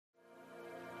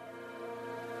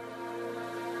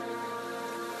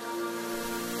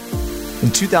In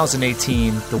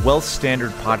 2018, the Wealth Standard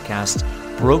podcast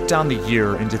broke down the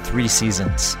year into 3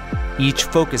 seasons, each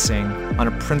focusing on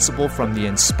a principle from the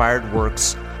inspired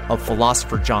works of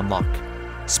philosopher John Locke,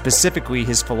 specifically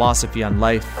his philosophy on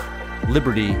life,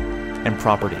 liberty, and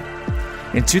property.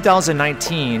 In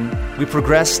 2019, we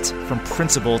progressed from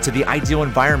principle to the ideal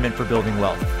environment for building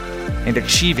wealth and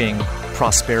achieving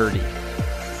prosperity.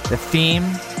 The theme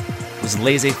was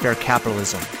laissez-faire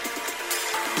capitalism.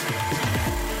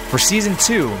 For season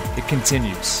 2, it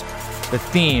continues. The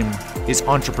theme is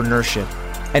entrepreneurship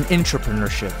and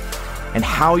intrapreneurship, and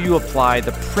how you apply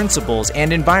the principles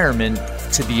and environment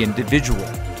to the individual.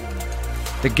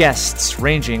 The guests,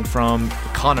 ranging from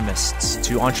economists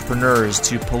to entrepreneurs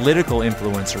to political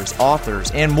influencers,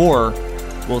 authors, and more,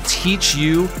 will teach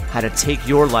you how to take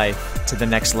your life to the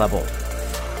next level.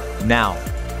 Now,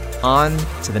 on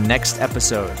to the next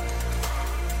episode.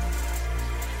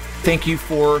 Thank you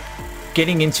for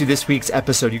getting into this week's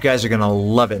episode. You guys are going to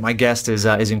love it. My guest is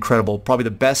incredible. Probably the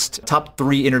best top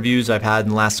 3 interviews I've had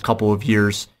in the last couple of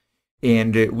years.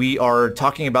 And we are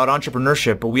talking about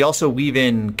entrepreneurship, but we also weave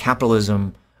in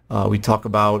capitalism. We talk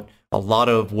about a lot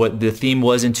of what the theme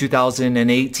was in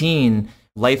 2018,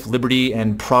 life, liberty,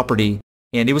 and property.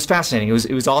 And it was fascinating.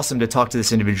 It was awesome to talk to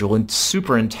this individual, and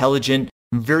super intelligent,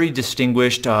 very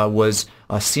distinguished, was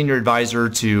a senior advisor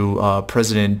to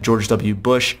President George W.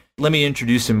 Bush. Let me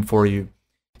introduce him for you.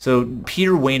 So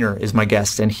Peter Wehner is my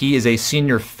guest, and he is a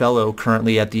senior fellow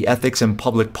currently at the Ethics and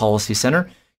Public Policy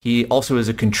Center. He also is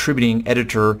a contributing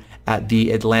editor at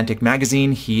The Atlantic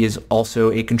magazine. He is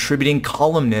also a contributing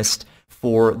columnist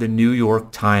for the New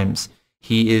York Times.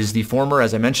 He is the former,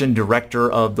 as I mentioned,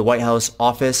 director of the White House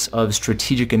Office of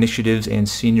Strategic Initiatives and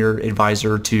senior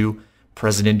advisor to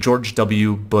President George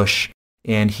W. Bush.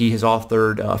 And he has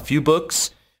authored a few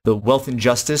books: The Wealth and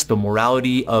Justice, The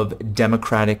Morality of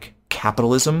Democratic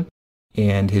Capitalism,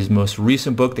 and his most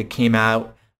recent book that came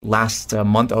out last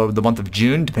month, or the month of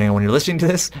June, depending on when you're listening to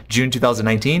this, June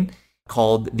 2019,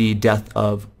 called The Death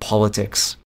of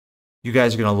Politics. You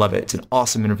guys are going to love it. It's an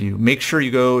awesome interview. Make sure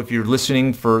you go, if you're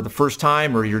listening for the first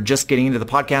time or you're just getting into the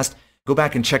podcast, go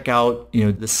back and check out,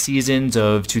 the seasons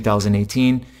of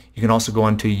 2018. You can also go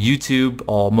onto YouTube.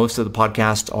 Most of the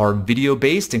podcasts are video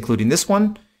based, including this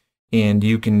one. And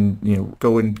you can,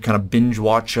 go and kind of binge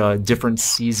watch different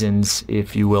seasons,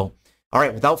 if you will. All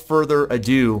right, without further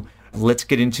ado, let's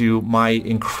get into my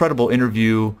incredible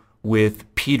interview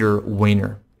with Peter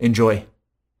Wehner. Enjoy.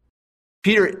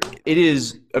 Peter, it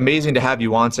is amazing to have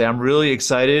you on today. I'm really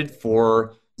excited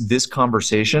for this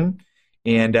conversation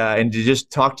and to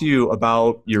just talk to you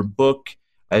about your book,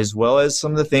 as well as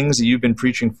some of the things that you've been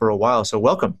preaching for a while. So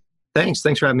welcome. Thanks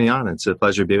for having me on. It's a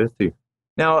pleasure to be with you.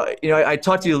 Now, I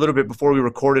talked to you a little bit before we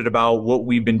recorded about what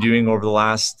we've been doing over the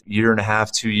last 1.5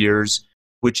 to 2 years,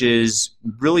 which is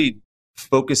really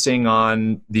focusing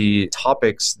on the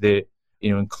topics that,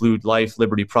 include life,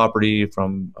 liberty, property,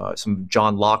 from some of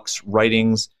John Locke's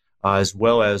writings, as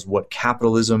well as what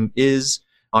capitalism is,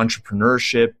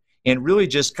 entrepreneurship, and really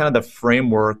just kind of the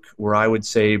framework where I would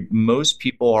say most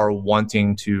people are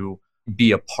wanting to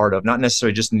be a part of, not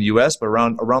necessarily just in the US, but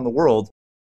around the world.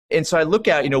 And so I look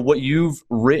at, what you've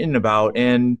written about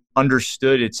and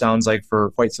understood, it sounds like, for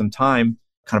quite some time,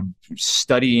 kind of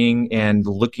studying and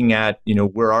looking at,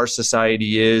 where our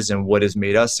society is and what has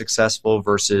made us successful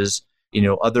versus,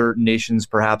 other nations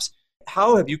perhaps.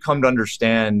 How have you come to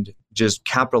understand just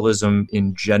capitalism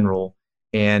in general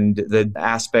and the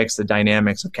aspects, the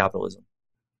dynamics of capitalism?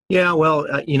 Yeah, well,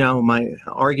 my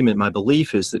argument, my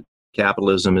belief is that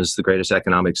capitalism is the greatest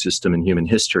economic system in human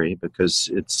history because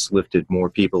it's lifted more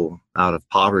people out of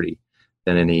poverty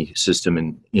than any system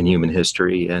in human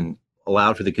history, and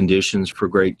allowed for the conditions for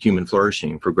great human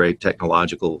flourishing, for great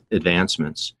technological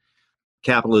advancements.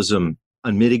 Capitalism,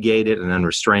 unmitigated and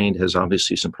unrestrained, has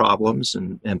obviously some problems,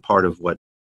 and part of what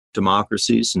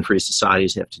democracies and free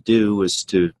societies have to do is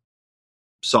to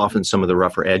soften some of the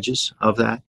rougher edges of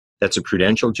that. That's a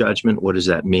prudential judgment. What does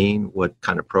that mean? What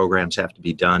kind of programs have to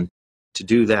be done? To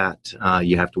do that,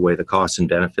 you have to weigh the costs and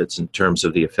benefits in terms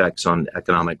of the effects on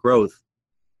economic growth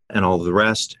and all of the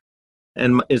rest.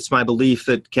 And it's my belief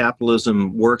that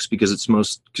capitalism works because it's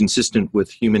most consistent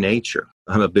with human nature.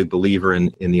 I'm a big believer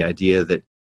in the idea that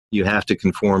you have to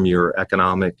conform your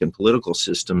economic and political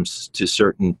systems to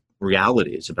certain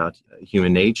realities about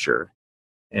human nature.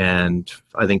 And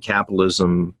I think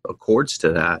capitalism accords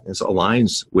to that,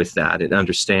 aligns with that. It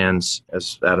understands,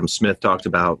 as Adam Smith talked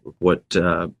about, what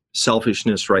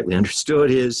selfishness, rightly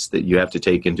understood, is, that you have to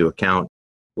take into account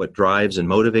what drives and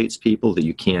motivates people, that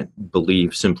you can't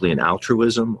believe simply in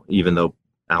altruism, even though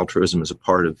altruism is a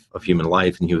part of human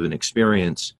life and human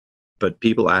experience. but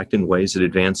people act in ways that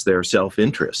advance their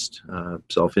self-interest,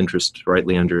 self-interest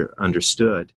rightly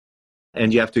understood.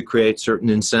 And you have to create certain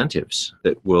incentives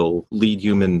that will lead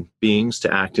human beings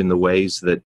to act in the ways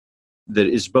that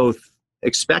is both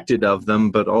expected of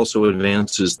them, but also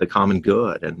advances the common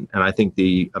good. And I think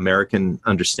the American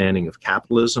understanding of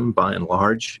capitalism, by and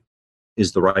large,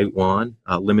 is the right one.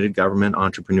 Limited government,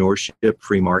 entrepreneurship,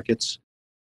 free markets,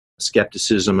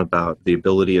 skepticism about the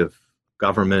ability of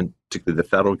government, particularly the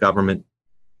federal government,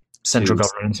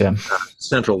 centralized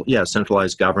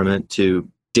government to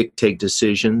dictate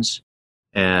decisions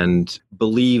and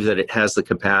believe that it has the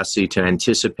capacity to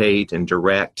anticipate and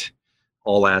direct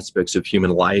all aspects of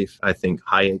human life. I think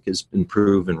Hayek has been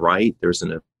proven right. There's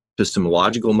an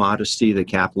epistemological modesty that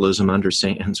capitalism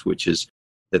understands, which is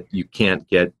that you can't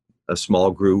get a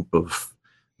small group of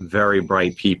very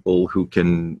bright people who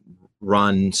can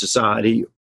run society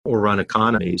or run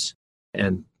economies.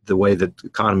 And the way that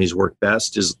economies work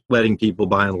best is letting people,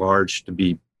 by and large, to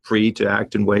be free to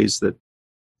act in ways that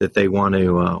they want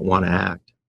to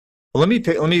act. Well, let me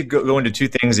go into two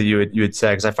things that you had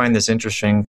said, because I find this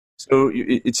interesting. So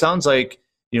it sounds like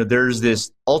there's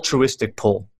this altruistic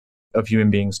pull of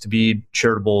human beings to be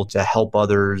charitable, to help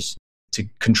others, to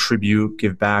contribute,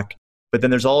 give back. But then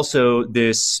there's also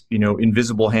this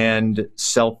invisible hand,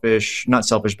 not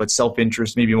selfish, but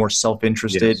self-interest, maybe more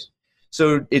self-interested. Yes.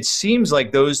 So it seems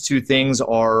like those two things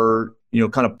are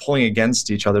kind of pulling against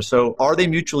each other. So are they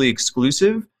mutually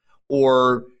exclusive,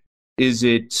 or is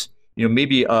it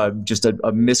maybe just a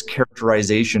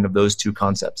mischaracterization of those two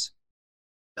concepts?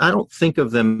 I don't think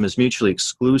of them as mutually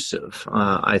exclusive.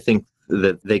 I think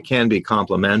that they can be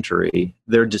complementary.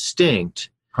 They're distinct.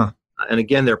 Huh. And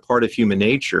again, they're part of human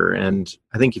nature. And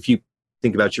I think if you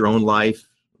think about your own life,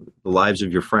 the lives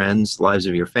of your friends, the lives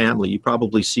of your family, you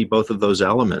probably see both of those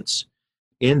elements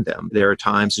in them. There are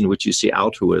times in which you see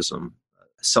altruism,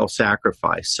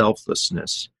 self-sacrifice,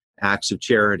 selflessness, acts of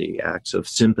charity, acts of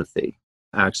sympathy,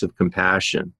 acts of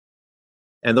compassion.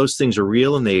 And those things are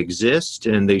real and they exist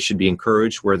and they should be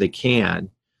encouraged where they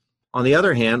can. On the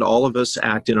other hand, all of us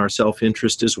act in our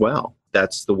self-interest as well.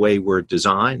 That's the way we're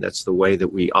designed. That's the way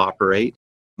that we operate.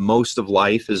 Most of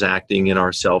life is acting in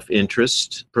our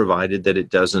self-interest, provided that it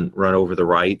doesn't run over the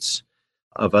rights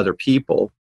of other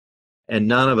people. And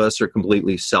none of us are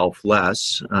completely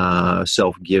selfless,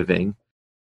 self-giving,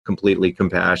 completely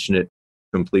compassionate,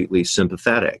 completely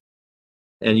sympathetic.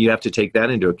 And you have to take that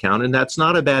into account. And that's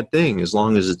not a bad thing, as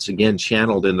long as it's, again,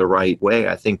 channeled in the right way.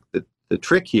 I think that the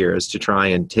trick here is to try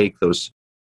and take those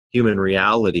human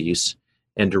realities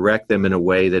and direct them in a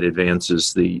way that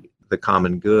advances the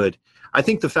common good. I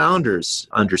think the founders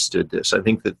understood this. I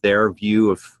think that their view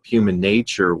of human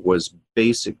nature was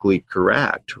basically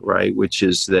correct, right? Which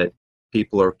is that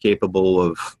people are capable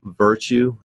of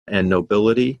virtue and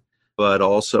nobility, but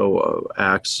also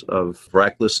acts of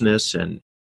recklessness and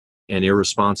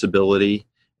irresponsibility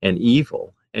and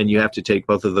evil. And you have to take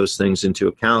both of those things into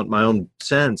account. My own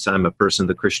sense, I'm a person of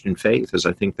the Christian faith, is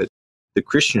I think that the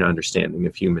Christian understanding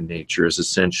of human nature is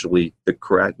essentially the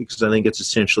correct, because I think it's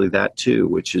essentially that too,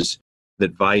 which is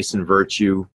that vice and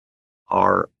virtue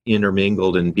are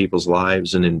intermingled in people's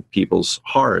lives and in people's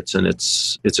hearts. And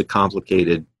it's a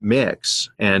complicated mix.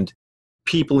 And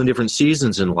people in different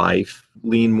seasons in life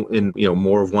lean in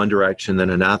more of one direction than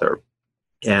another.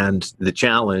 And the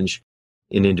challenge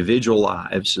in individual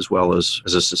lives, as well as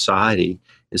a society,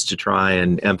 is to try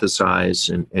and emphasize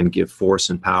and give force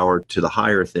and power to the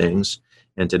higher things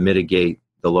and to mitigate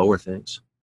the lower things.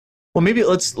 Well, maybe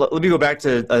let me go back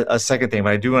to a second thing,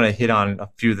 but I do want to hit on a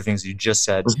few of the things that you just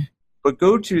said. Mm-hmm. But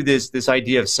go to this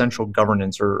idea of central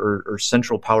governance or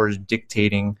central powers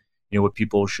dictating what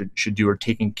people should do or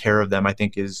taking care of them. I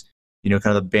think is kind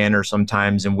of the banner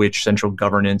sometimes in which central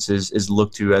governance is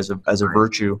looked to as a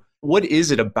virtue. What is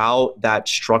it about that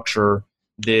structure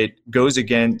that goes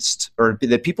against, or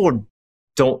that people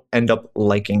don't end up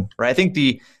liking, right? I think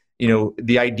the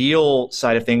ideal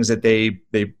side of things that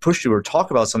they push to or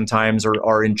talk about sometimes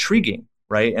are intriguing,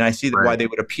 right? And I see that why they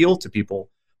would appeal to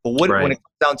people. But when it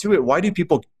comes down to it, why do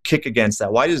people kick against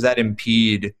that? Why does that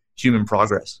impede human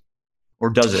progress? Or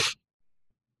does it?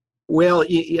 Well,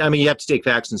 I mean, you have to take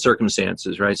facts and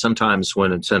circumstances, right? Sometimes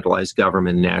when a centralized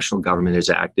government, national government has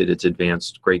acted, it's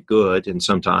advanced great good, and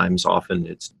often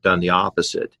it's done the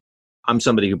opposite. I'm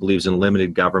somebody who believes in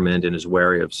limited government and is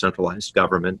wary of centralized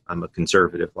government. I'm a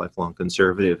conservative, lifelong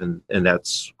conservative, and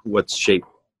that's what's shaped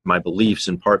my beliefs,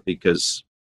 in part because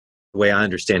the way I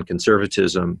understand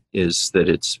conservatism is that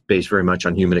it's based very much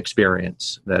on human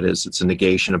experience. That is, it's a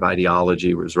negation of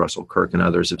ideology, as Russell Kirk and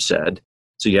others have said.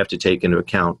 So you have to take into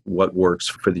account what works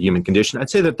for the human condition. I'd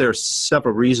say that there are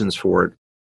several reasons for it.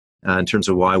 in terms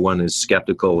of why one is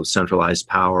skeptical of centralized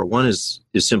power. One is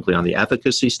simply on the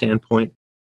efficacy standpoint.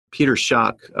 Peter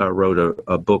Schuck wrote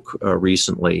a book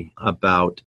recently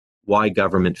about why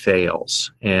government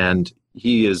fails. And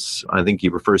he is, I think he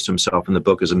refers to himself in the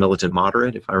book as a militant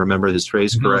moderate, if I remember his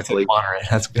phrase correctly. Militant moderate,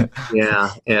 that's good.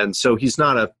 Yeah, and so he's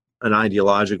not an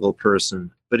ideological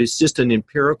person, but it's just an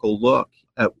empirical look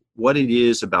at what it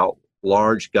is about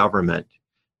large government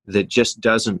that just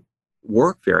doesn't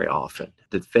work very often,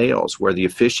 that fails, where the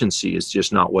efficiency is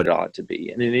just not what it ought to be.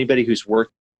 And anybody who's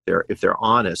worked there, if they're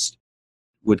honest,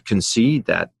 would concede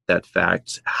that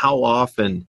fact. How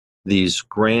often these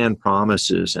grand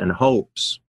promises and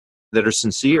hopes that are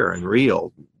sincere and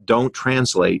real don't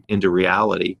translate into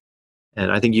reality.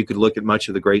 And I think you could look at much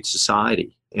of the Great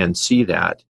Society and see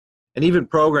that. And even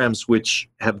programs which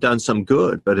have done some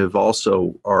good, but have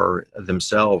also are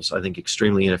themselves, I think,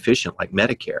 extremely inefficient, like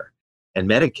Medicare and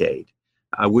Medicaid.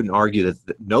 I wouldn't argue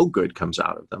that no good comes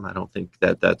out of them. I don't think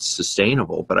that that's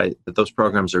sustainable, but that those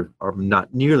programs are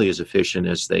not nearly as efficient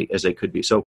as they could be.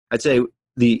 So I'd say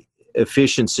the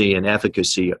efficiency and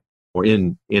efficacy, or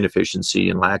inefficiency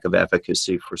and lack of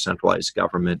efficacy for centralized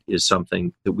government, is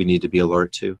something that we need to be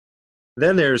alert to.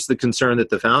 Then there's the concern that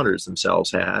the founders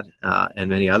themselves had, and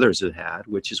many others have had,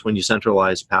 which is when you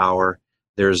centralize power,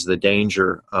 there's the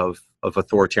danger of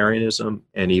authoritarianism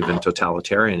and even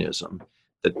totalitarianism.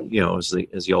 That,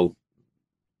 as the old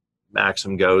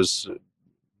maxim goes,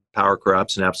 power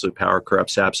corrupts and absolute power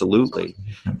corrupts absolutely.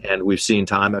 And we've seen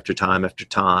time after time after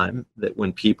time that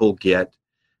when people get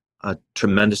a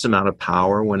tremendous amount of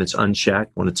power, when it's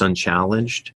unchecked, when it's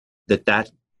unchallenged,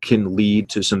 that can lead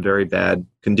to some very bad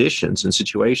conditions and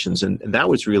situations. And that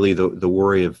was really the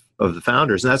worry of the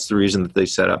founders. And that's the reason that they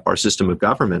set up our system of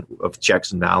government, of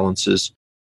checks and balances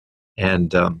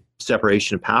and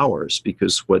separation of powers,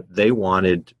 because what they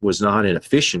wanted was not an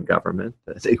efficient government.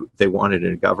 They wanted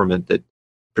a government that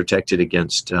protected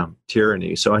against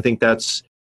tyranny. So I think that's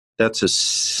a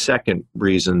second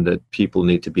reason that people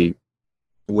need to be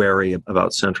wary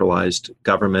about centralized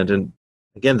government. And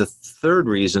again, the third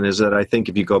reason is that I think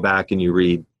if you go back and you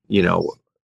read,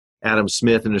 Adam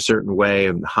Smith in a certain way,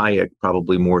 and Hayek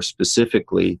probably more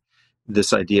specifically,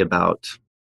 this idea about,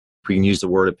 we can use the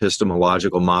word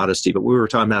epistemological modesty, but we were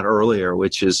talking about earlier,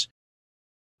 which is,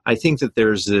 I think that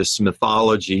there's this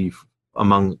mythology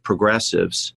among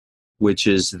progressives, which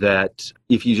is that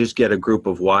if you just get a group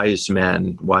of wise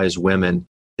men, wise women,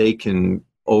 they can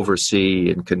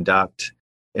oversee and conduct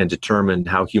and determine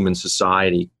how human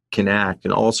society can act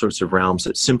in all sorts of realms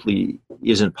that simply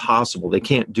isn't possible. They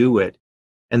can't do it.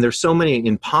 And there's so many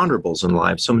imponderables in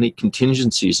life, so many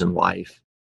contingencies in life,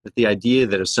 that the idea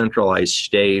that a centralized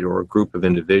state or a group of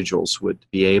individuals would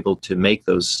be able to make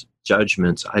those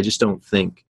judgments, I just don't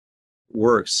think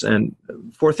works. And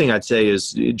fourth thing I'd say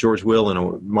is George Will, in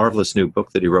a marvelous new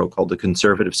book that he wrote called The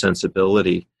Conservative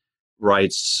Sensibility,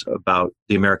 writes about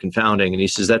the American founding. And he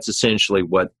says that's essentially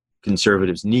what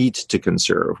conservatives need to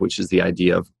conserve, which is the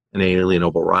idea of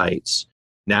inalienable rights,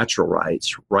 natural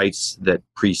rights, rights that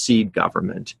precede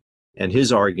government. And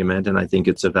his argument, and I think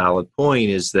it's a valid point,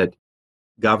 is that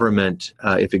government,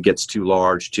 if it gets too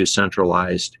large, too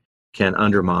centralized, can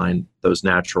undermine those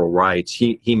natural rights.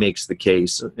 He makes the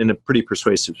case in a pretty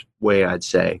persuasive way, I'd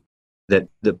say, that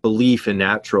the belief in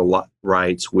natural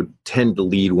rights would tend to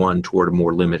lead one toward a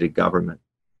more limited government.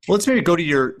 Well, let's maybe go to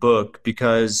your book,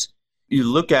 because you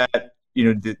look at,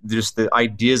 just the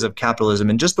ideas of capitalism,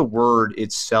 and just the word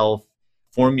itself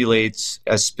formulates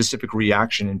a specific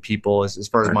reaction in people as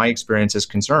far as my experience is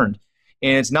concerned.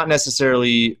 And it's not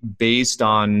necessarily based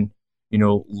on,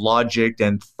 logic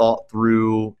and thought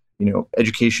through,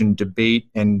 education, debate,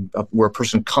 and where a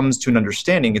person comes to an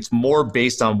understanding. It's more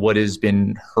based on what has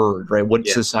been heard, right? What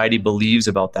society believes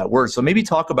about that word. So maybe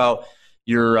talk about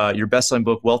your best-selling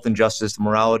book, Wealth and Justice, The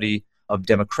Morality of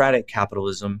Democratic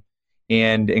Capitalism,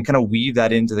 and kind of weave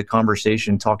that into the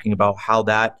conversation, talking about how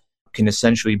that can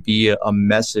essentially be a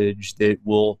message that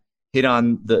will hit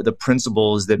on the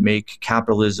principles that make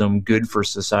capitalism good for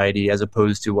society, as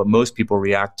opposed to what most people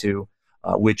react to,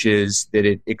 which is that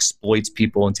it exploits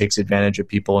people and takes advantage of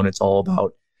people, and it's all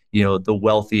about the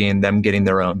wealthy and them getting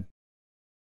their own.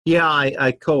 Yeah,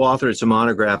 I co-authored some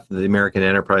monograph of the American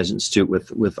Enterprise Institute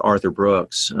with Arthur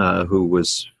Brooks, who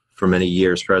was for many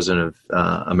years president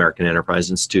of American Enterprise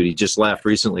Institute. He just left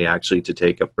recently, actually, to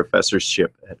take a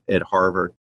professorship at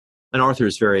Harvard. And Arthur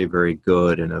is very, very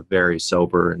good and a very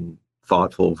sober and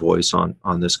thoughtful voice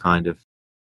on this kind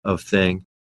of thing.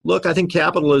 Look, I think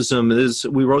capitalism is,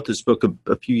 we wrote this book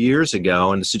a few years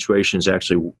ago, and the situation is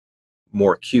actually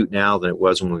more acute now than it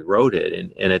was when we wrote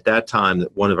it. And at that time,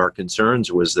 that one of our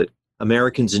concerns was that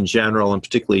Americans in general, and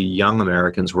particularly young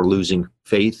Americans, were losing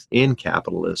faith in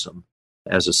capitalism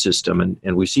as a system.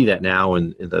 And we see that now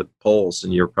in the polls,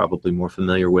 and you're probably more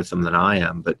familiar with them than I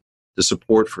am. But the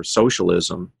support for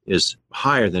socialism is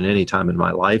higher than any time in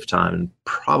my lifetime, and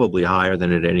probably higher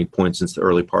than at any point since the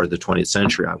early part of the 20th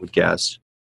century, I would guess.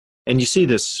 And you see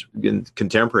this in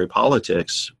contemporary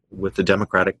politics with the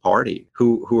Democratic Party,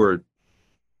 who are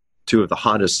two of the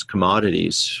hottest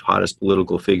commodities, hottest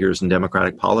political figures in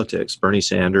Democratic politics, Bernie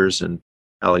Sanders and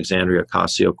Alexandria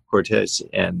Ocasio-Cortez.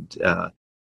 And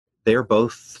they're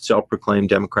both self-proclaimed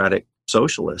Democratic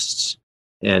socialists.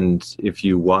 And if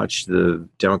you watch the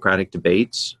Democratic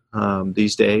debates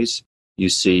these days, you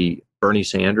see Bernie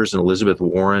Sanders and Elizabeth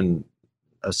Warren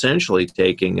essentially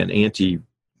taking an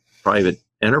anti-private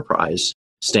enterprise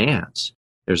stance.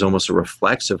 There's almost a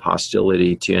reflexive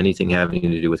hostility to anything having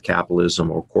to do with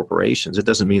capitalism or corporations. It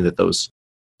doesn't mean that those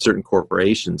certain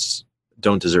corporations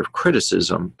don't deserve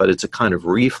criticism, but it's a kind of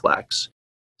reflex.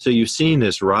 So you've seen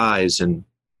this rise in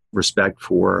respect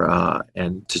for,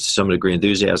 and to some degree,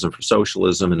 enthusiasm for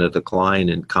socialism, and a decline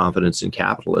in confidence in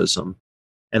capitalism.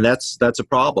 And that's a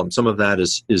problem. Some of that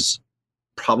is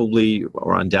probably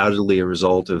or undoubtedly a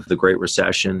result of the Great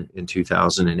Recession in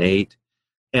 2008.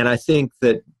 And I think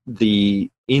that the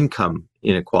income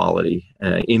inequality,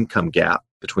 income gap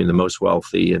between the most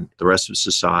wealthy and the rest of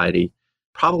society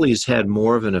probably has had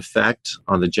more of an effect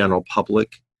on the general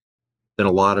public than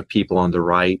a lot of people on the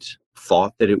right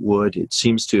thought that it would. It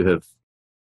seems to have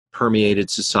permeated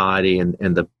society, and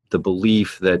the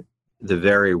belief that the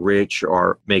very rich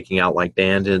are making out like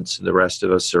bandits and the rest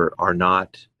of us are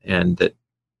not, and that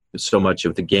so much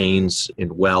of the gains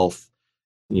in wealth,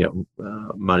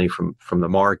 money from the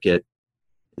market,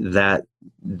 that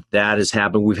has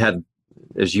happened. We've had,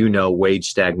 as you know, wage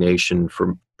stagnation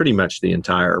for pretty much the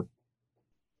entire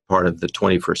part of the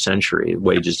 21st century.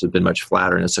 Wages have been much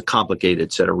flatter, and it's a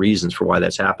complicated set of reasons for why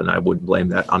that's happened. I wouldn't blame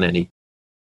that on any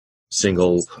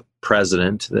single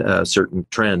president. Certain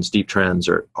trends, deep trends,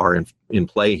 are in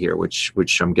play here,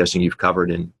 which I'm guessing you've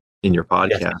covered in your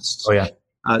podcasts. Yeah.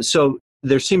 Oh yeah. So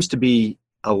there seems to be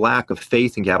a lack of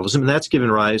faith in capitalism, and that's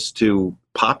given rise to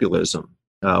populism,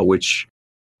 which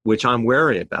I'm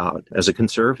wary about as a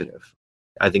conservative.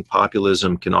 I think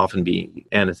populism can often be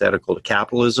antithetical to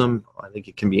capitalism. I think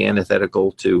it can be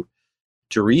antithetical to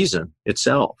reason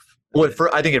itself. Well,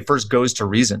 I think it first goes to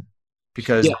reason,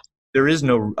 because there is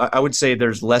no, I would say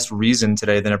there's less reason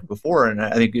today than ever before. And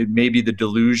I think it may be the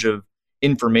deluge of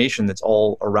information that's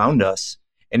all around us,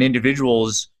 and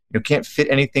individuals can't fit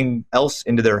anything else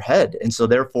into their head. And so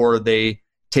therefore they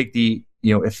take the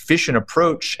efficient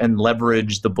approach and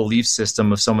leverage the belief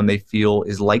system of someone they feel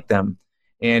is like them.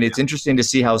 And it's interesting to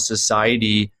see how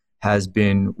society has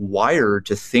been wired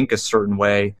to think a certain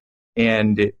way.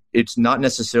 And it's not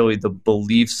necessarily the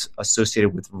beliefs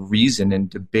associated with reason and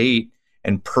debate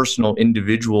and personal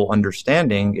individual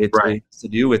understanding. It has to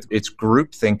do with its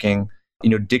group thinking,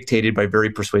 dictated by very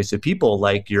persuasive people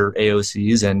like your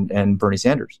AOCs and Bernie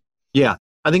Sanders. Yeah,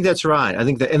 I think that's right. I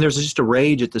think that, and there's just a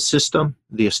rage at the system,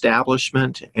 the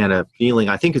establishment, and a feeling,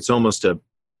 I think it's almost a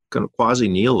kind of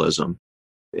quasi-nihilism.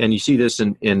 And you see this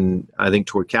in I think,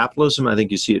 toward capitalism. I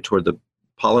think you see it toward the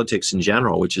politics in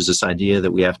general, which is this idea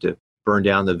that we have to burn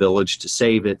down the village to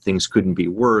save it. Things couldn't be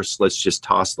worse. Let's just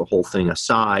toss the whole thing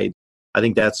aside. I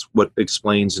think that's what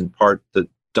explains in part the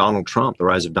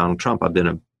rise of Donald Trump. I've been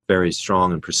a very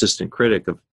strong and persistent critic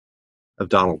of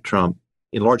Donald Trump,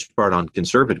 in large part on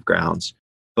conservative grounds.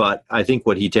 But I think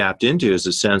what he tapped into is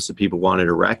a sense that people wanted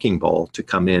a wrecking ball to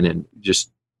come in and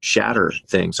just shatter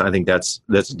things. I think that's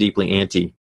a deeply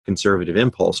anti-conservative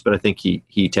impulse, but I think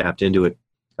he tapped into it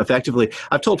effectively.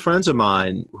 I've told friends of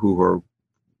mine who are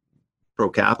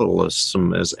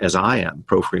pro-capitalism as I am,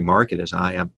 pro-free market as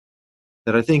I am,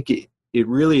 that I think it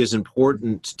really is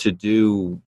important to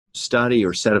do study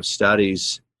or set of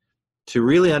studies to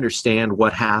really understand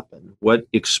what happened, what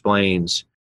explains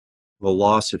the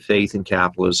loss of faith in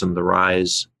capitalism, the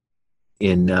rise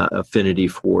in affinity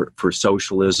for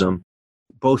socialism,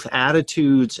 both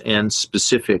attitudes and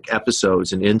specific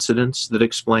episodes and incidents that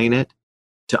explain it,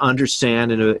 to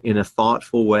understand in a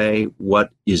thoughtful way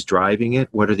what is driving it,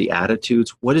 what are the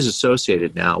attitudes, what is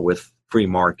associated now with free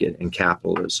market and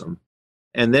capitalism.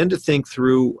 And then to think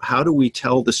through, how do we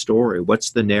tell the story?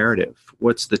 What's the narrative?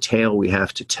 What's the tale we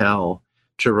have to tell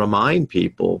to remind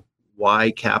people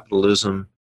why capitalism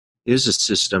is a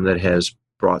system that has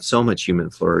brought so much human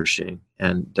flourishing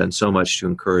and done so much to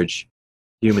encourage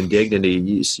human dignity?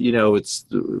 I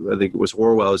think it was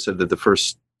Orwell who said that the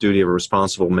first duty of a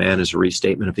responsible man is a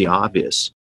restatement of the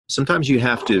obvious. Sometimes you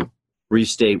have to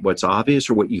restate what's obvious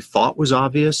or what you thought was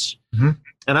obvious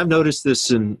And I've noticed this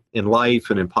in life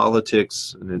and in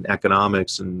politics and in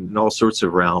economics and in all sorts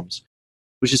of realms,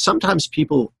 which is sometimes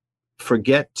people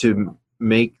forget to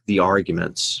make the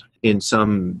arguments in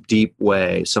some deep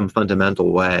way, some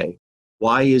fundamental way.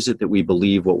 Why is it that we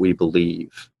believe what we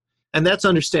believe? And that's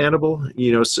understandable.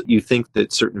 So you think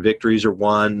that certain victories are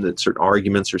won, that certain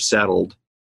arguments are settled,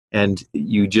 and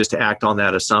you just act on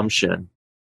that assumption.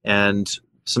 And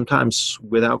sometimes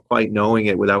without quite knowing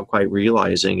it, without quite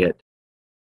realizing it,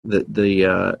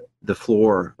 the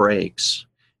floor breaks.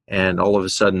 And all of a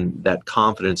sudden, that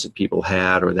confidence that people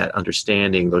had or that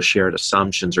understanding, those shared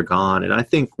assumptions are gone. And I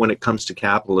think when it comes to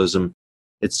capitalism,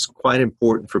 it's quite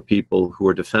important for people who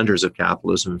are defenders of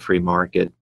capitalism and free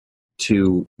market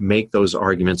to make those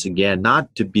arguments again,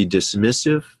 not to be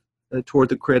dismissive toward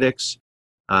the critics,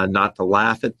 not to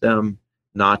laugh at them,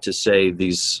 not to say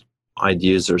these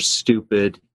ideas are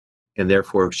stupid and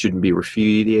therefore shouldn't be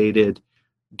repudiated.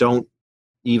 Don't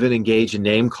even engage in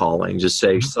name calling, just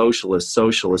say socialist,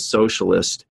 socialist,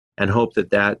 socialist, and hope that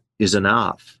that is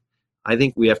enough. I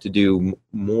think we have to do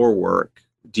more work,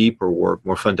 deeper work,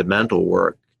 more fundamental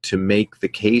work to make the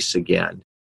case again.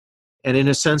 And in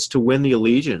a sense, to win the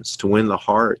allegiance, to win the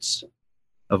hearts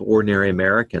of ordinary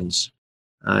Americans,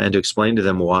 and to explain to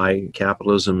them why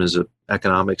capitalism is an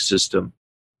economic system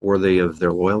worthy of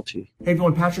their loyalty. Hey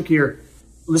everyone, Patrick here.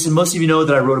 Listen, most of you know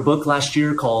that I wrote a book last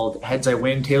year called Heads I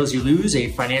Win, Tails You Lose,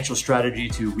 a financial strategy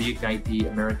to reignite the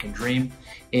American dream.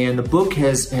 And the book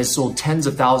has sold tens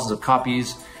of thousands of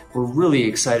copies. We're really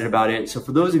excited about it. So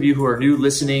for those of you who are new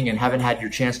listening and haven't had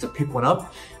your chance to pick one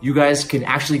up, you guys can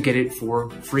actually get it for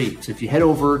free. So if you head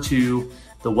over to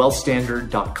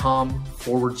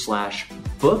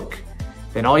thewealthstandard.com/book,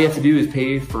 then all you have to do is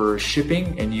pay for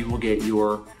shipping and you will get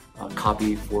your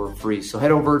copy for free. So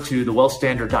head over to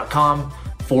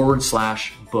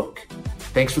thewealthstandard.com/book.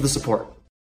 Thanks for the support.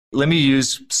 Let me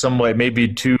use somewhat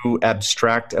maybe too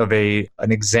abstract of an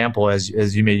example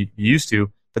as you may be used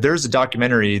to, but there's a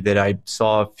documentary that I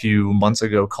saw a few months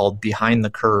ago called Behind the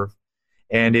Curve.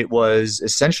 And it was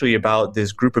essentially about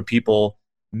this group of people,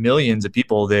 millions of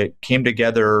people that came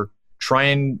together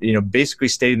trying, basically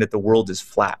stating that the world is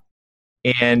flat.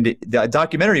 And the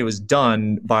documentary was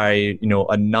done by,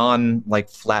 a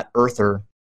flat earther.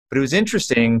 But it was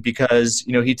interesting because,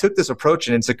 he took this approach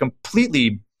and it's a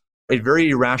very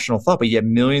irrational thought, but yet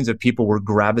millions of people were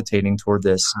gravitating toward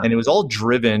this. And it was all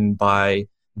driven by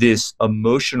this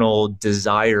emotional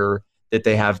desire that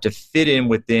they have to fit in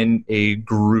within a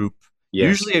group,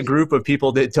 usually a group of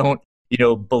people that don't,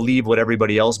 believe what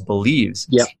everybody else believes.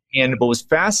 Yep. And what was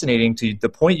fascinating to the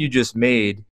point you just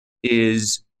made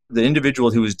is the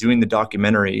individual who was doing the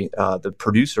documentary, the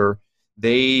producer,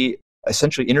 they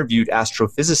essentially interviewed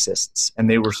astrophysicists, and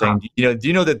they were saying, do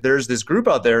you know that there's this group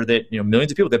out there that,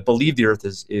 millions of people that believe the earth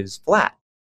is flat.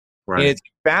 Right. And it's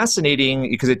fascinating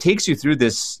because it takes you through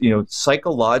this,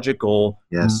 psychological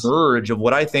merge of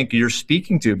what I think you're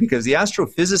speaking to, because the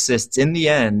astrophysicists in the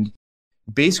end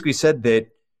basically said that,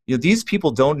 these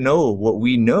people don't know what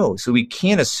we know. So we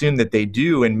can't assume that they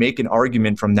do and make an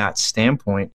argument from that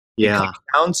standpoint. Yeah. It comes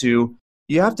down to,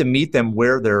 you have to meet them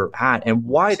where they're at and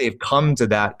why they've come to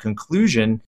that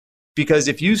conclusion. Because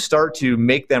if you start to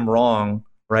make them wrong,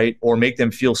 right, or make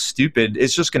them feel stupid,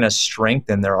 it's just going to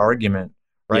strengthen their argument.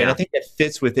 Right. Yeah. And I think that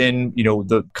fits within,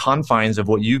 the confines of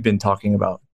what you've been talking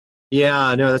about.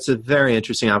 Yeah, no, that's a very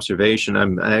interesting observation.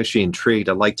 I'm actually intrigued.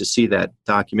 I'd like to see that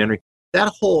documentary. That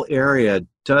whole area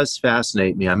does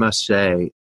fascinate me, I must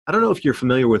say. I don't know if you're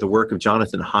familiar with the work of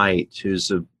Jonathan Haidt,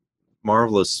 who's a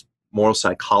marvelous moral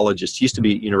psychologist. He used to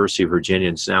be at University of Virginia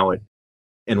and is now at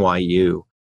NYU.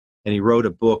 And he wrote a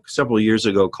book several years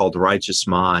ago called The Righteous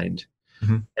Mind.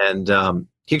 Mm-hmm. And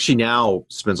he actually now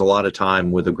spends a lot of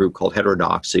time with a group called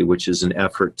Heterodoxy, which is an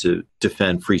effort to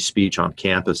defend free speech on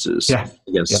campuses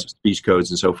against speech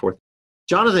codes and so forth.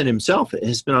 Jonathan himself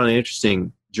has been on an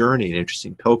interesting journey, an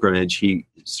interesting pilgrimage. He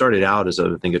started out as, I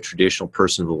think, a traditional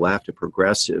person of the left, a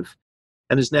progressive,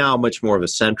 and is now much more of a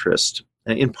centrist,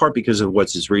 in part because of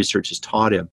what his research has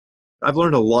taught him. I've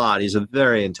learned a lot. He's a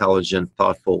very intelligent,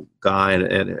 thoughtful guy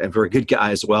and a very good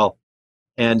guy as well.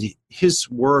 And his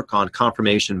work on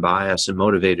confirmation bias and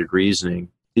motivated reasoning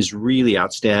is really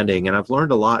outstanding, and I've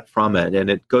learned a lot from it, and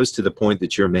it goes to the point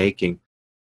that you're making.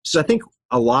 So I think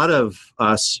a lot of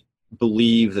us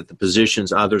believe that the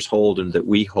positions others hold and that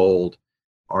we hold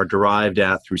are derived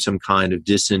at through some kind of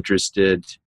disinterested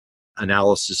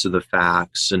analysis of the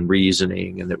facts and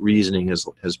reasoning, and that reasoning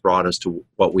has brought us to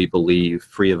what we believe,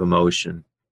 free of emotion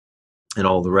and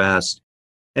all the rest.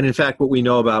 And in fact, what we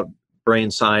know about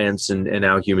brain science and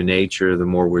now human nature, the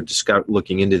more we're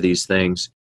looking into these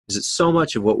things, is that so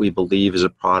much of what we believe is a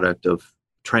product of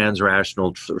transrational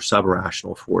or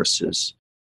subrational forces,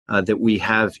 that we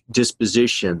have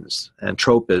dispositions and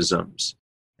tropisms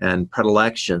and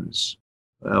predilections.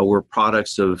 We're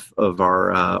products of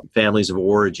our families of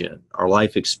origin, our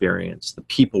life experience, the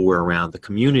people we're around, the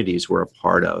communities we're a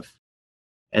part of.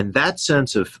 And that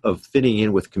sense of fitting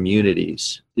in with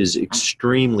communities is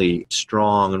extremely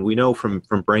strong. And we know from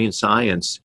brain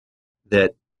science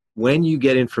that when you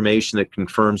get information that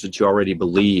confirms what you already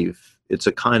believe, it's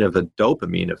a kind of a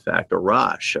dopamine effect, a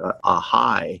rush, a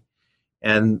high.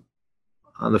 And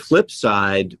on the flip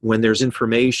side, when there's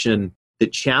information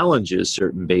that challenges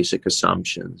certain basic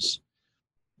assumptions,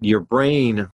 your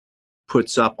brain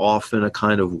puts up often a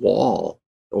kind of wall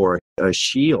or a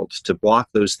shield to block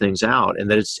those things out,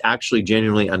 and that it's actually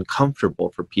genuinely uncomfortable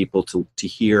for people to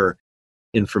hear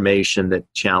information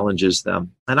that challenges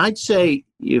them. And I'd say,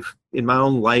 if in my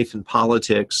own life and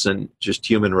politics and just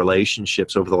human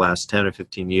relationships over the last 10 or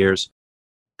 15 years,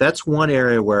 that's one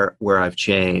area where I've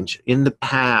changed. In the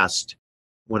past,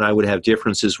 when I would have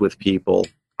differences with people,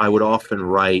 I would often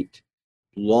write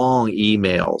long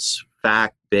emails,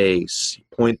 fact-based,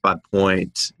 point by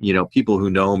point. People who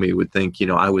know me would think,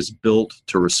 I was built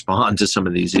to respond to some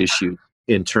of these issues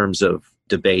in terms of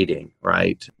debating,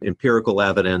 right? Empirical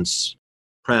evidence,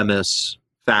 premise,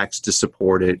 facts to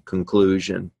support it,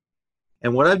 conclusion.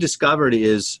 And what I've discovered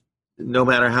is, no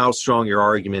matter how strong your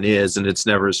argument is, and it's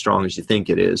never as strong as you think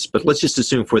it is, but let's just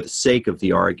assume for the sake of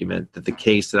the argument that the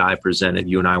case that I presented,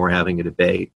 you and I were having a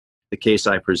debate, the case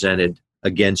I presented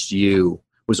against you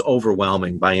was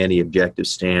overwhelming by any objective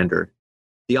standard.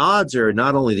 The odds are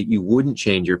not only that you wouldn't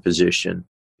change your position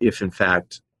if, in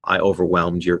fact, I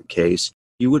overwhelmed your case,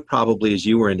 you would probably, as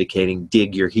you were indicating,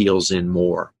 dig your heels in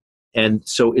more. And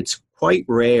so it's quite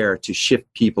rare to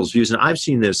shift people's views. And I've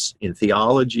seen this in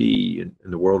theology,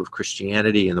 in the world of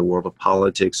Christianity, in the world of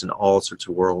politics, and all sorts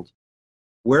of worlds.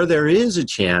 Where there is a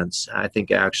chance, I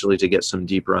think, actually to get some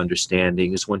deeper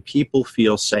understanding is when people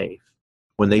feel safe,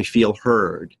 when they feel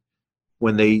heard,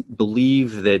 when they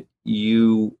believe that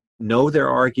you know their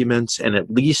arguments and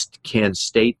at least can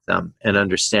state them and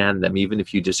understand them, even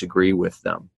if you disagree with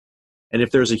them. And if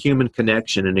there's a human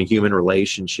connection and a human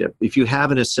relationship, if you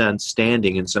have, in a sense,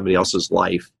 standing in somebody else's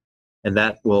life, and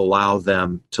that will allow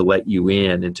them to let you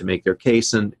in and to make their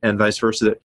case, and vice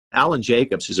versa. Alan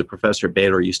Jacobs, who's a professor at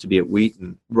Baylor, used to be at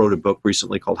Wheaton, wrote a book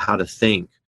recently called How to Think.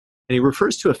 And he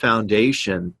refers to a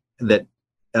foundation that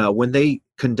when they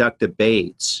conduct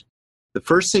debates, the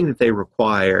first thing that they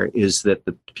require is that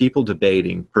the people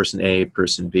debating, person A,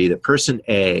 person B, that person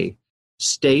A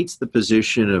states the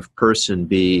position of person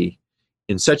B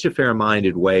in such a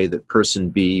fair-minded way that person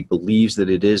B believes that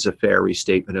it is a fair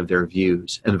restatement of their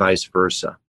views, and vice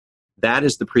versa. That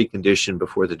is the precondition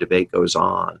before the debate goes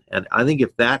on. And I think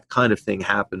if that kind of thing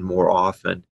happened more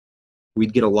often,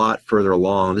 we'd get a lot further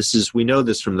along. We know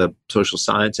this from the social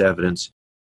science evidence.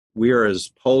 We are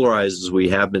as polarized as we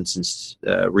have been since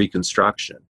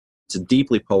Reconstruction. It's a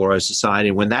deeply polarized society.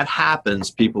 And when that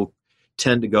happens, people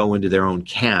tend to go into their own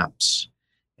camps,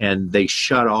 and they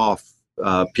shut off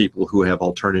people who have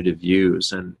alternative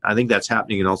views. And I think that's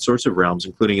happening in all sorts of realms,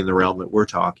 including in the realm that we're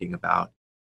talking about,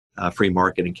 free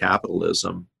market and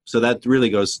capitalism. So that really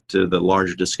goes to the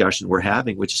larger discussion we're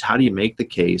having, which is how do you make the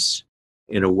case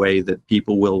in a way that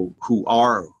people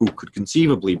who could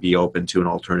conceivably be open to an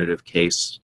alternative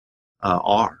case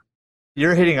are.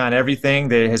 You're hitting on everything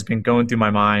that has been going through my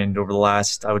mind over the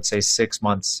last, I would say, 6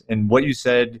 months. And what you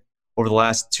said over the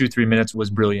last 2-3 minutes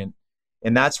was brilliant.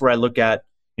 And that's where I look at,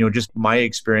 just my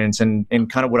experience and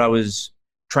kind of what I was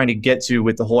trying to get to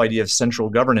with the whole idea of central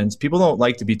governance. People don't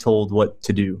like to be told what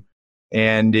to do.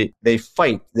 And they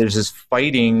fight. There's this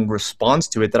fighting response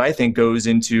to it that I think goes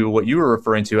into what you were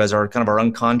referring to as our kind of our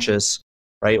unconscious,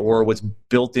 right? Or what's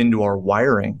built into our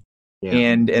wiring. Yeah.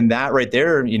 And that right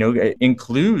there,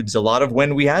 includes a lot of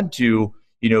when we had to,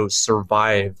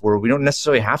 survive, where we don't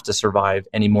necessarily have to survive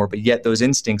anymore, but yet those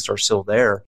instincts are still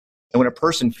there. And when a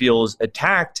person feels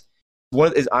attacked,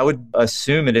 I would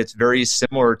assume that it's very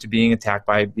similar to being attacked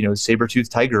by, saber-toothed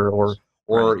tiger or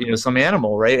some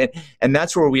animal, right? And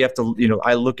that's where we have to,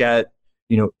 I look at,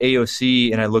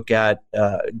 AOC and I look at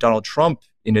Donald Trump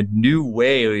in a new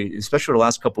way, especially the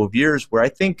last couple of years, where I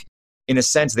think, in a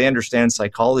sense, they understand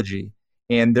psychology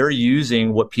and they're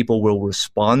using what people will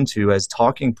respond to as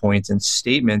talking points and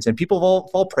statements, and people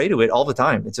fall prey to it all the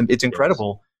time. It's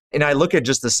incredible. And I look at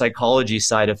just the psychology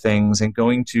side of things and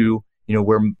going to,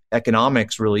 where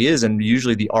economics really is, and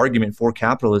usually the argument for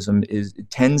capitalism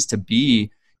tends to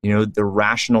be, the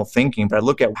rational thinking. But I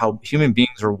look at how human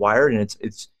beings are wired, and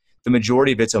it's the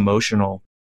majority of it's emotional.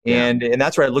 And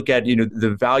that's where I look at,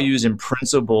 the values and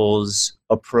principles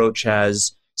approach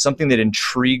as something that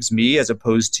intrigues me as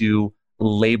opposed to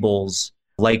labels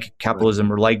like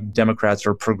capitalism or like Democrats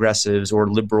or progressives or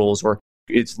liberals, or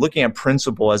it's looking at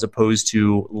principle as opposed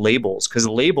to labels, because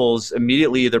labels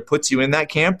immediately either puts you in that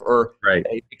camp or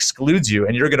excludes you.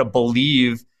 And you're going to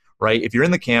believe, right? If you're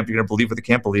in the camp, you're going to believe what the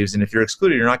camp believes. And if you're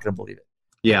excluded, you're not going to believe it.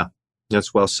 Yeah,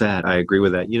 that's well said. I agree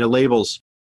with that. Labels,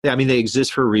 they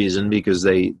exist for a reason because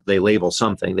they label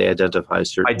something. They identify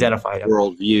certain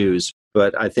worldviews.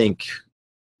 But I think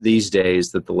these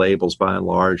days that the labels, by and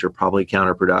large, are probably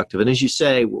counterproductive. And as you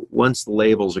say, once the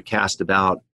labels are cast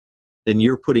about, then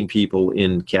you're putting people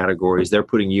in categories, they're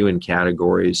putting you in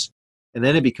categories, and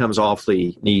then it becomes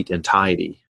awfully neat and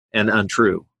tidy and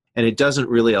untrue. And it doesn't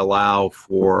really allow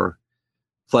for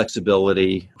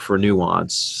flexibility, for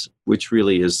nuance, which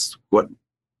really is what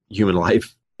human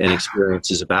life and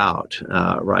experience is about,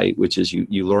 right? Which is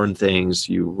you learn things,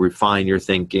 you refine your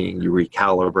thinking, you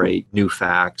recalibrate new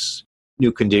facts,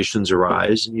 new conditions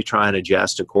arise, and you try and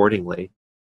adjust accordingly.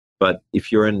 But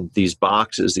if you're in these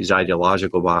boxes, these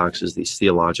ideological boxes, these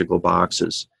theological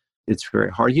boxes, it's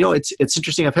very hard. It's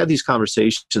interesting. I've had these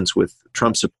conversations with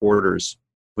Trump supporters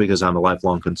because I'm a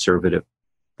lifelong conservative,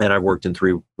 and I've worked in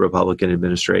 3 Republican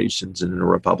administrations and in a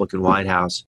Republican White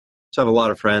House. So I have a lot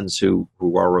of friends who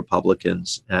are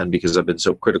Republicans, and because I've been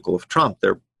so critical of Trump,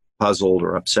 they're puzzled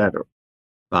or upset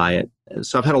by it. And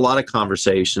so I've had a lot of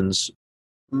conversations.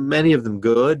 Many of them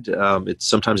good.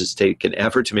 Sometimes it's taken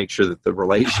effort to make sure that the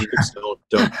relationships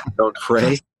don't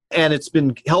fray. And it's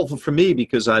been helpful for me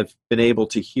because I've been able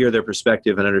to hear their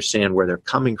perspective and understand where they're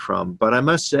coming from. But I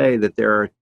must say that there are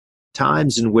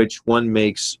times in which one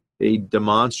makes a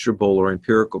demonstrable or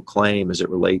empirical claim as it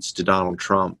relates to Donald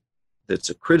Trump that's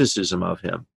a criticism of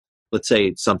him. Let's say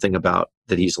it's something about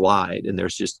that he's lied, and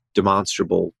there's just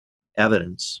demonstrable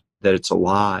evidence that it's a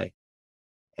lie.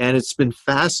 And it's been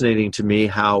fascinating to me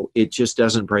how it just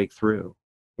doesn't break through.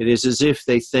 It is as if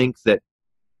they think that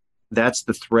that's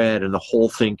the thread and the whole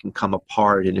thing can come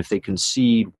apart. And if they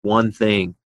concede one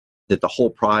thing, that the whole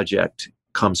project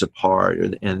comes apart.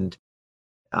 And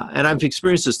I've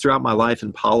experienced this throughout my life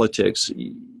in politics,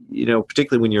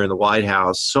 particularly when you're in the White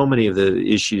House. So many of the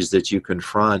issues that you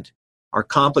confront are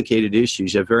complicated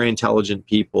issues. You have very intelligent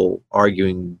people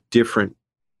arguing different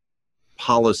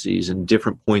policies and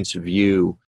different points of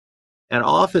view. And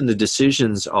often the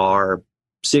decisions are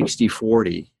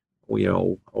 60-40,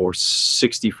 or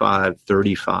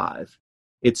 65-35.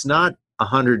 It's not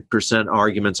 100%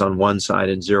 arguments on one side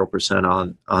and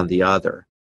 0% on the other.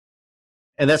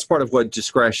 And that's part of what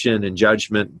discretion and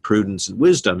judgment, prudence and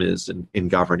wisdom is in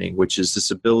governing, which is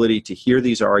this ability to hear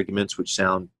these arguments, which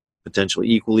sound potentially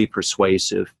equally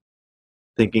persuasive,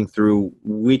 thinking through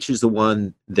which is the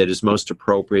one that is most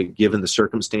appropriate given the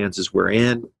circumstances we're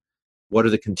in. What are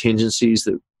the contingencies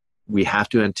that we have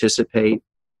to anticipate,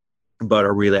 but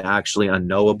are really actually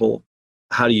unknowable?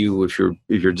 How do you, if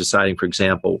you're deciding, for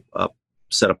example, a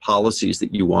set of policies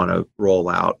that you want to roll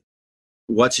out,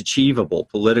 what's achievable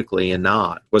politically and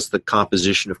not? What's the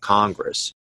composition of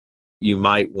Congress? You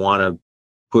might want to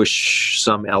push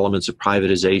some elements of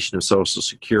privatization of Social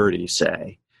Security,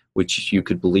 say, which you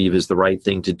could believe is the right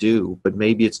thing to do, but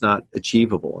maybe it's not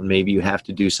achievable, and maybe you have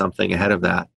to do something ahead of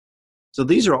that. So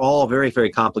these are all very, very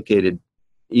complicated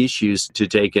issues to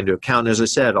take into account. And as I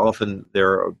said, often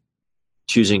they're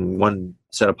choosing one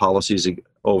set of policies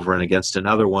over and against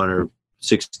another one, or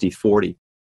 60-40.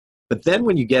 But then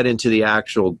when you get into the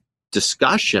actual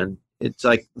discussion, it's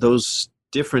like those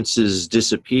differences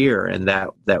disappear, and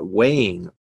that weighing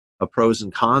of pros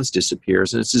and cons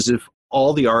disappears. And it's as if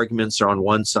all the arguments are on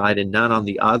one side and none on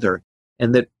the other.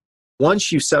 And that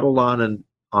once you've settled on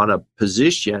a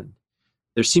position,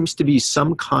 there seems to be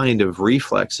some kind of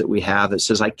reflex that we have that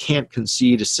says, I can't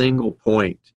concede a single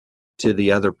point to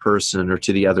the other person or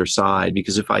to the other side,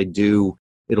 because if I do,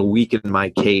 it'll weaken my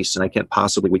case, and I can't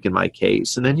possibly weaken my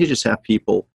case. And then you just have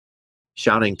people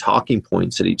shouting talking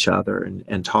points at each other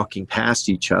and talking past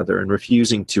each other and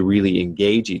refusing to really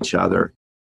engage each other.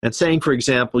 And saying, for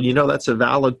example, that's a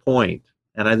valid point,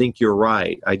 and I think you're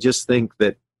right. I just think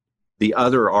that the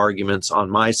other arguments on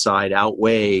my side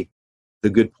outweigh the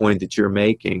good point that you're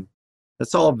making.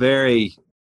 That's all very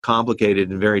complicated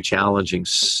and very challenging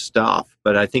stuff,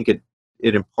 but I think it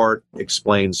in part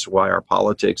explains why our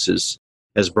politics is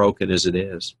as broken as it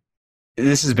is.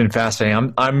 This has been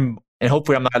fascinating. And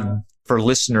hopefully I'm not, for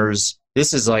listeners,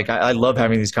 this is like, I love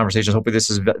having these conversations. Hopefully this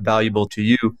is valuable to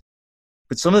you.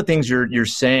 But some of the things you're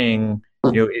saying,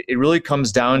 it really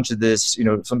comes down to this,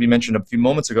 somebody mentioned a few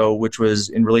moments ago, which was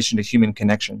in relation to human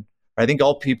connection, I think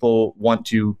all people want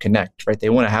to connect, right? They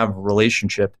want to have a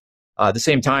relationship. At the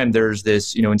same time, there's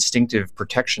this, instinctive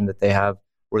protection that they have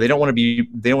where they don't want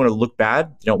to look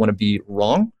bad. They don't want to be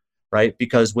wrong, right?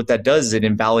 Because what that does is it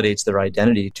invalidates their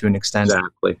identity to an extent.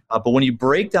 Exactly. But when you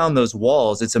break down those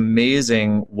walls, it's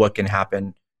amazing what can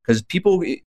happen because people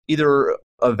either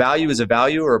a value is a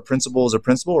value or a principle is a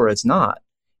principle or it's not.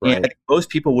 Right. And I think most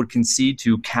people would concede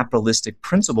to capitalistic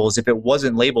principles if it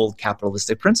wasn't labeled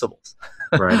capitalistic principles.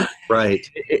 Right. Right.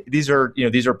 These are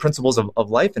principles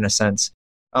of life in a sense.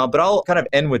 But I'll kind of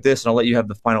end with this and I'll let you have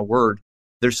the final word.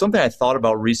 There's something I thought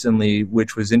about recently,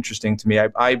 which was interesting to me.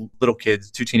 I have little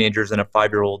kids, 2 teenagers and a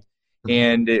 5-year-old.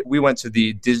 And we went to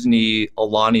the Disney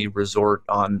Aulani Resort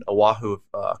on Oahu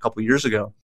a couple of years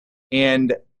ago.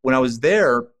 And when I was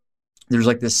there, there's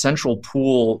like this central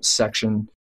pool section.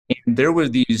 And there were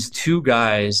these 2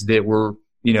 guys that were,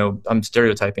 I'm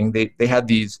stereotyping. They had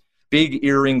these big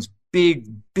earrings,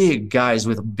 big guys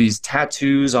with these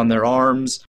tattoos on their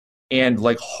arms and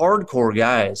like hardcore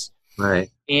guys. Right.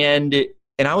 And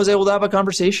I was able to have a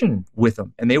conversation with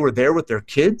them. And they were there with their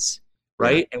kids,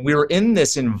 right? Yeah. And we were in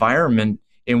this environment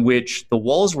in which the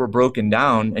walls were broken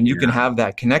down and you can have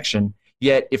that connection.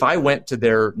 Yet if I went to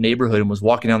their neighborhood and was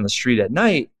walking down the street at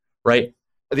night, right,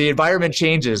 the environment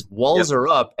changes, walls are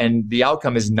up, and the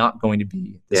outcome is not going to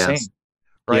be the same,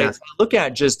 right? Yes. So I look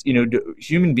at just,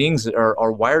 human beings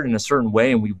are wired in a certain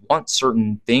way and we want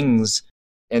certain things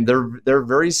and they're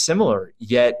very similar.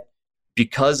 Yet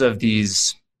because of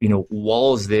these,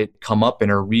 walls that come up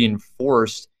and are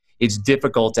reinforced, it's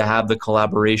difficult to have the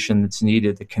collaboration that's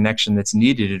needed, the connection that's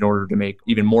needed in order to make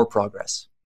even more progress.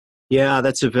 Yeah,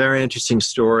 that's a very interesting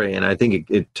story, and I think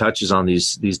it touches on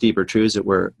these deeper truths that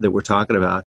we're talking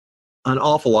about. An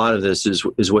awful lot of this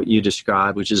is what you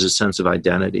described, which is a sense of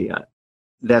identity.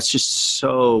 That's just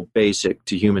so basic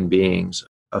to human beings,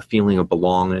 a feeling of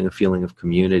belonging, a feeling of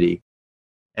community.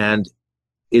 And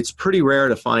it's pretty rare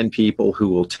to find people who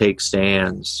will take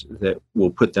stands that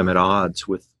will put them at odds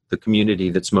with the community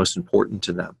that's most important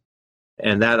to them.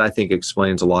 And that, I think,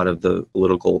 explains a lot of the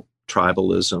political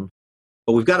tribalism.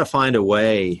 But we've got to find a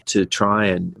way to try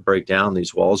and break down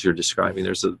these walls you're describing.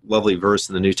 There's a lovely verse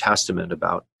in the New Testament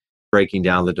about breaking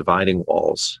down the dividing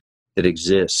walls that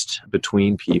exist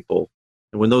between people.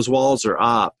 And when those walls are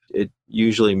up, it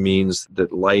usually means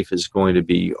that life is going to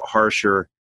be harsher,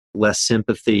 less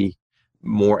sympathy,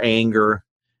 more anger,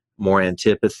 more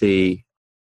antipathy.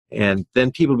 And then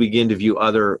people begin to view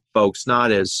other folks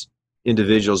not as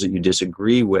individuals that you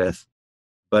disagree with,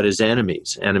 but as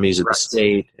enemies of the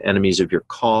state, enemies of your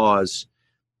cause.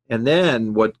 And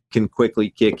then what can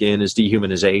quickly kick in is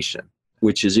dehumanization,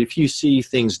 which is if you see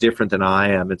things different than I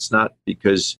am, it's not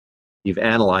because you've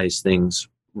analyzed things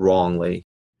wrongly,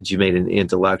 that you made an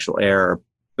intellectual error,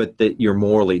 but that you're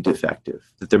morally defective,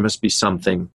 that there must be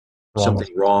something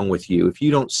wrong with you. If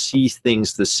you don't see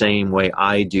things the same way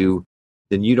I do,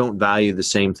 then you don't value the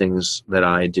same things that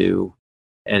I do.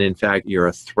 And in fact, you're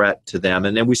a threat to them.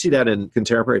 And then we see that in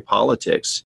contemporary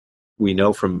politics. We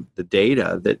know from the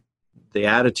data that the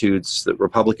attitudes that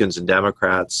Republicans and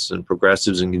Democrats and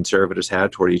progressives and conservatives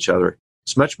have toward each other,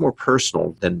 it's much more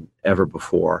personal than ever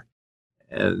before.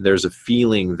 And there's a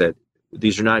feeling that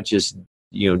these are not just,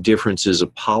 differences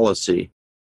of policy,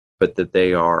 but that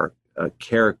they are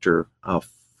character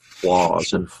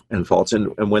flaws and faults.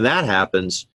 And when that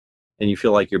happens and you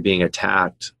feel like you're being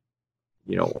attacked,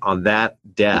 on that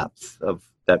depth of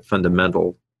that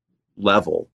fundamental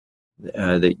level,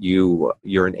 that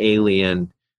you're an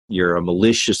alien, you're a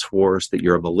malicious force, that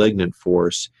you're a malignant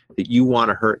force, that you want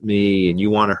to hurt me and you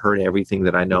want to hurt everything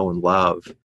that I know and love.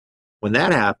 When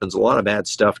that happens, a lot of bad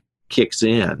stuff kicks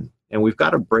in, and we've got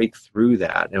to break through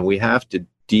that, and we have to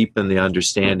deepen the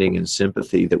understanding and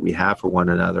sympathy that we have for one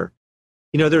another.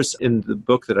 There's in the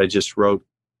book that I just wrote,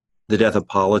 The Death of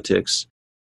Politics,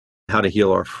 How to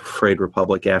Heal Our Frayed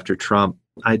Republic After Trump,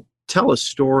 I tell a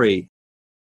story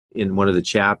in one of the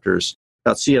chapters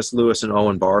about C.S. Lewis and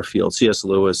Owen Barfield. C.S.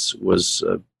 Lewis was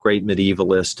a great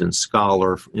medievalist and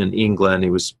scholar in England. He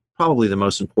was probably the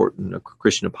most important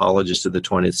Christian apologist of the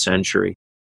 20th century.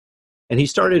 And he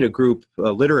started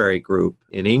a literary group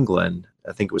in England,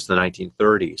 I think it was the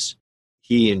 1930s.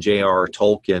 He and J.R.R.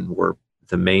 Tolkien were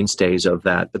the mainstays of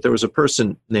that. But there was a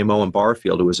person named Owen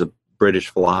Barfield who was a British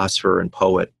philosopher and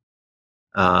poet,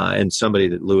 and somebody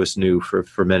that Lewis knew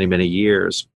for many, many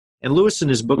years. And Lewis, in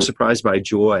his book, Surprised by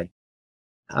Joy,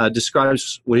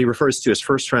 describes what he refers to as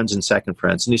first friends and second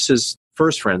friends. And he says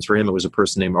first friends, for him, it was a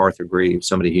person named Arthur Grieve,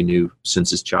 somebody he knew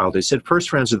since his childhood. He said first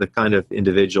friends are the kind of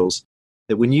individuals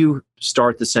that when you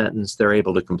start the sentence, they're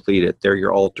able to complete it. They're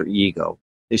your alter ego.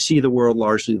 They see the world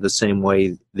largely the same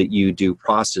way that you do,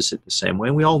 process it the same way.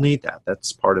 And we all need that.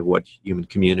 That's part of what human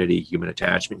community, human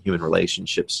attachment, human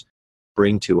relationships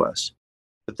bring to us.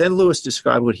 But then Lewis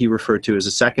described what he referred to as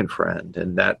a second friend,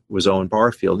 and that was Owen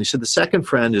Barfield. And he said the second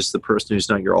friend is the person who's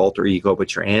not your alter ego,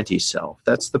 but your anti-self.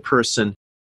 That's the person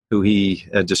who he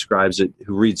describes it,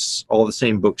 who reads all the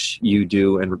same books you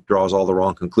do and draws all the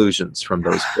wrong conclusions from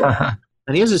those books.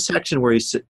 And he has a section where he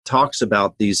talks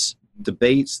about these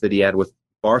debates that he had with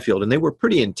Barfield, and they were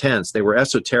pretty intense. They were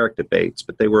esoteric debates,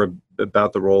 but they were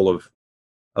about the role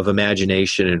of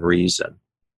imagination and reason.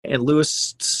 And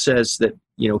Lewis says that,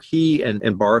 he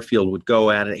and Barfield would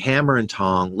go at it hammer and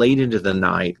tong late into the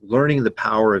night, learning the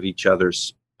power of each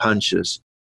other's punches,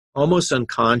 almost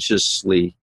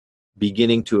unconsciously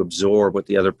beginning to absorb what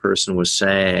the other person was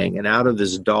saying. And out of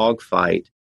this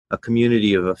dogfight, a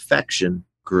community of affection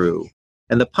grew.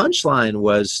 And the punchline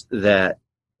was that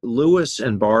Lewis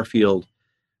and Barfield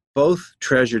both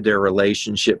treasured their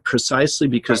relationship precisely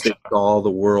because they saw the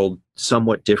world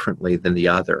somewhat differently than the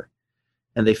other.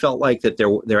 And they felt like that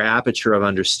their aperture of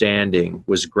understanding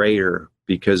was greater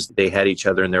because they had each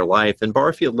other in their life. And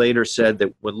Barfield later said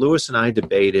that when Lewis and I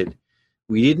debated,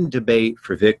 we didn't debate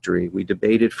for victory, we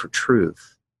debated for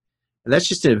truth. And that's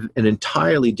just an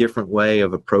entirely different way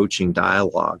of approaching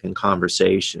dialogue and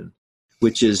conversation,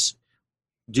 which is,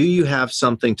 do you have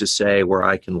something to say where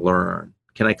I can learn?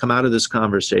 Can I come out of this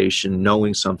conversation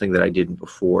knowing something that I didn't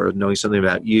before, knowing something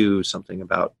about you, something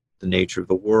about the nature of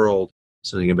the world,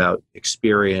 something about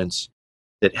experience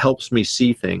that helps me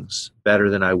see things better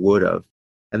than I would have?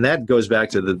 And that goes back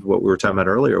to what we were talking about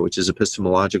earlier, which is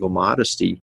epistemological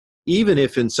modesty. Even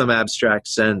if in some abstract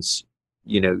sense,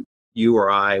 you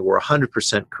or I were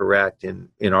 100% correct in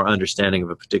our understanding of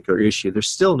a particular issue, there's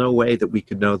still no way that we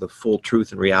could know the full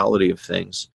truth and reality of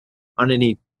things on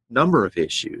any number of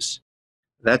issues.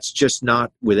 That's just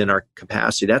not within our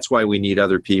capacity. That's why we need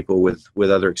other people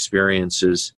with other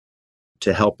experiences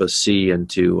to help us see and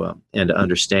to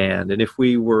understand. And if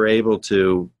we were able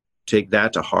to take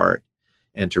that to heart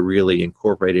and to really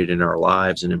incorporate it in our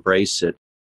lives and embrace it,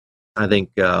 I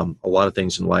think a lot of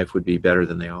things in life would be better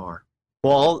than they are.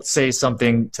 Well, I'll say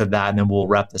something to that, and then we'll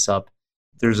wrap this up.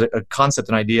 There's a concept,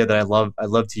 an idea that I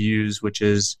love to use, which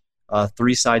is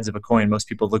three sides of a coin. Most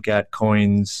people look at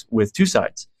coins with two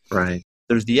sides. Right.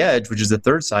 There's the edge, which is the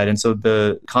third side. And so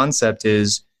the concept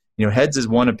is, heads is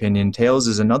one opinion, tails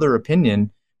is another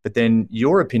opinion, but then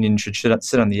your opinion should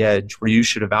sit on the edge where you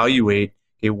should evaluate,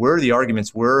 where the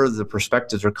arguments, where the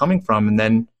perspectives are coming from, and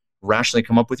then rationally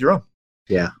come up with your own.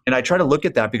 Yeah. And I try to look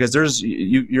at that because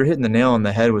you're hitting the nail on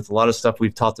the head with a lot of stuff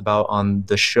we've talked about on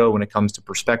the show when it comes to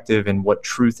perspective and what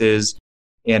truth is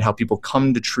and how people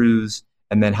come to truths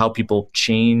and then how people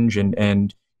change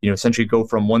and essentially go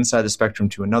from one side of the spectrum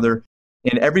to another.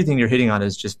 And everything you're hitting on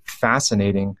is just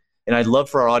fascinating. And I'd love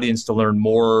for our audience to learn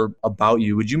more about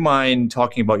you. Would you mind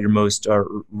talking about your most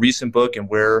recent book and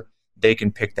where they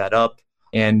can pick that up,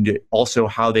 and also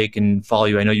how they can follow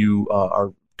you? I know you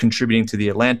are contributing to The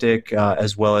Atlantic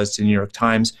as well as to the New York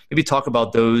Times. Maybe talk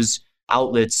about those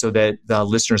outlets so that the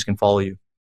listeners can follow you.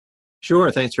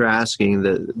 Sure. Thanks for asking.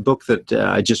 The book that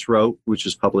I just wrote, which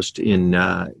was published in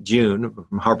June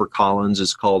from HarperCollins,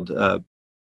 is called,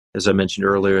 as I mentioned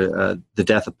earlier, The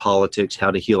Death of Politics, How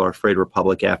to Heal Our Frayed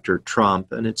Republic After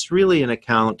Trump. And it's really an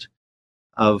account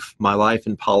of my life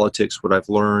in politics, what I've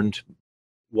learned,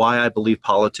 why I believe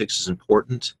politics is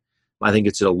important. I think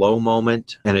it's a low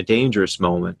moment and a dangerous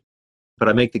moment. But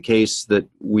I make the case that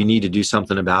we need to do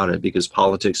something about it because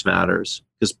politics matters,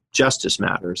 because justice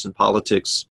matters. And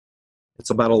politics,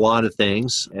 it's about a lot of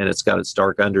things, and it's got its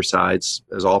dark undersides,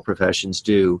 as all professions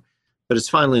do. But it's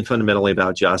finally and fundamentally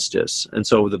about justice. And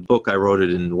so the book, I wrote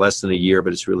it in less than a year,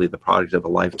 but it's really the product of a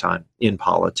lifetime in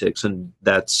politics. And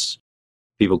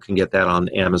people can get that on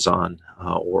Amazon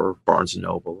or Barnes &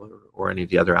 Noble or any of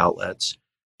the other outlets.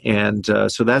 And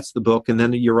so that's the book. And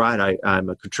then you're right, I'm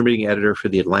a contributing editor for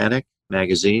The Atlantic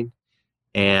magazine.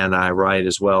 And I write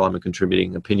as well. I'm a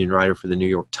contributing opinion writer for the New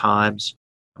York Times.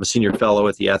 I'm a senior fellow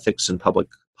at the Ethics and Public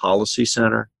Policy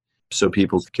Center. So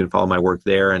people can follow my work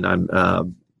there. And I'm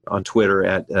on Twitter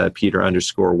at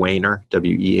Peter_Wehner,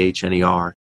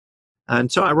 Wehner.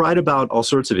 And so I write about all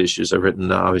sorts of issues. I've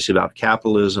written obviously about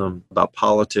capitalism, about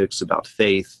politics, about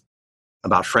faith,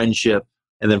 about friendship.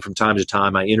 And then from time to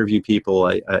time, I interview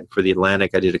people. For The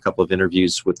Atlantic, I did a couple of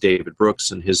interviews with David Brooks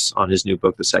and on his new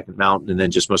book, The Second Mountain, and then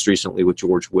just most recently with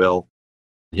George Will,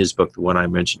 his book, the one I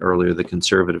mentioned earlier, The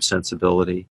Conservative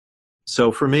Sensibility.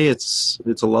 So for me, it's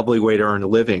a lovely way to earn a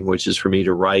living, which is for me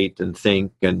to write and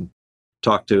think and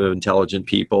talk to intelligent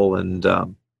people and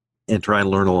try and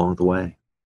learn along the way.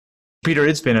 Peter,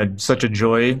 it's been such a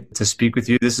joy to speak with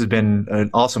you. This has been an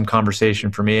awesome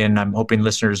conversation for me, and I'm hoping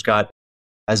listeners got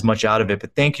as much out of it.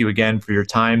 But thank you again for your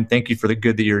time. Thank you for the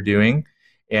good that you're doing.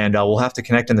 And we'll have to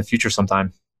connect in the future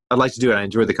sometime. I'd like to do it. I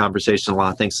enjoyed the conversation a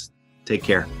lot. Thanks. Take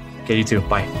care. Okay, you too.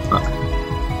 Bye.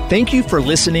 Thank you for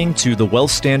listening to the Wealth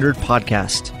Standard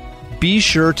Podcast. Be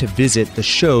sure to visit the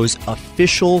show's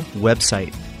official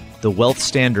website,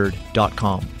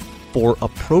 thewealthstandard.com, for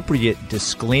appropriate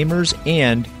disclaimers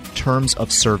and terms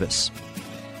of service.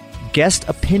 Guest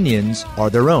opinions are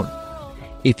their own.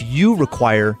 If you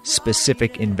require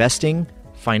specific investing,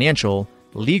 financial,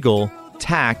 legal,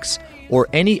 tax, or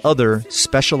any other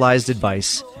specialized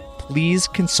advice, please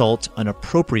consult an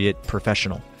appropriate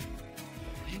professional.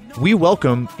 We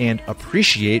welcome and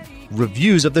appreciate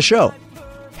reviews of the show.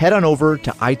 Head on over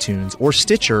to iTunes or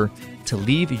Stitcher to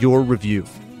leave your review.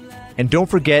 And don't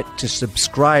forget to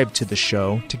subscribe to the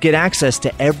show to get access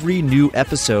to every new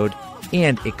episode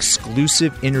and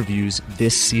exclusive interviews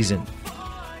this season.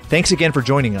 Thanks again for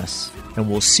joining us, and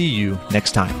we'll see you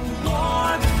next time.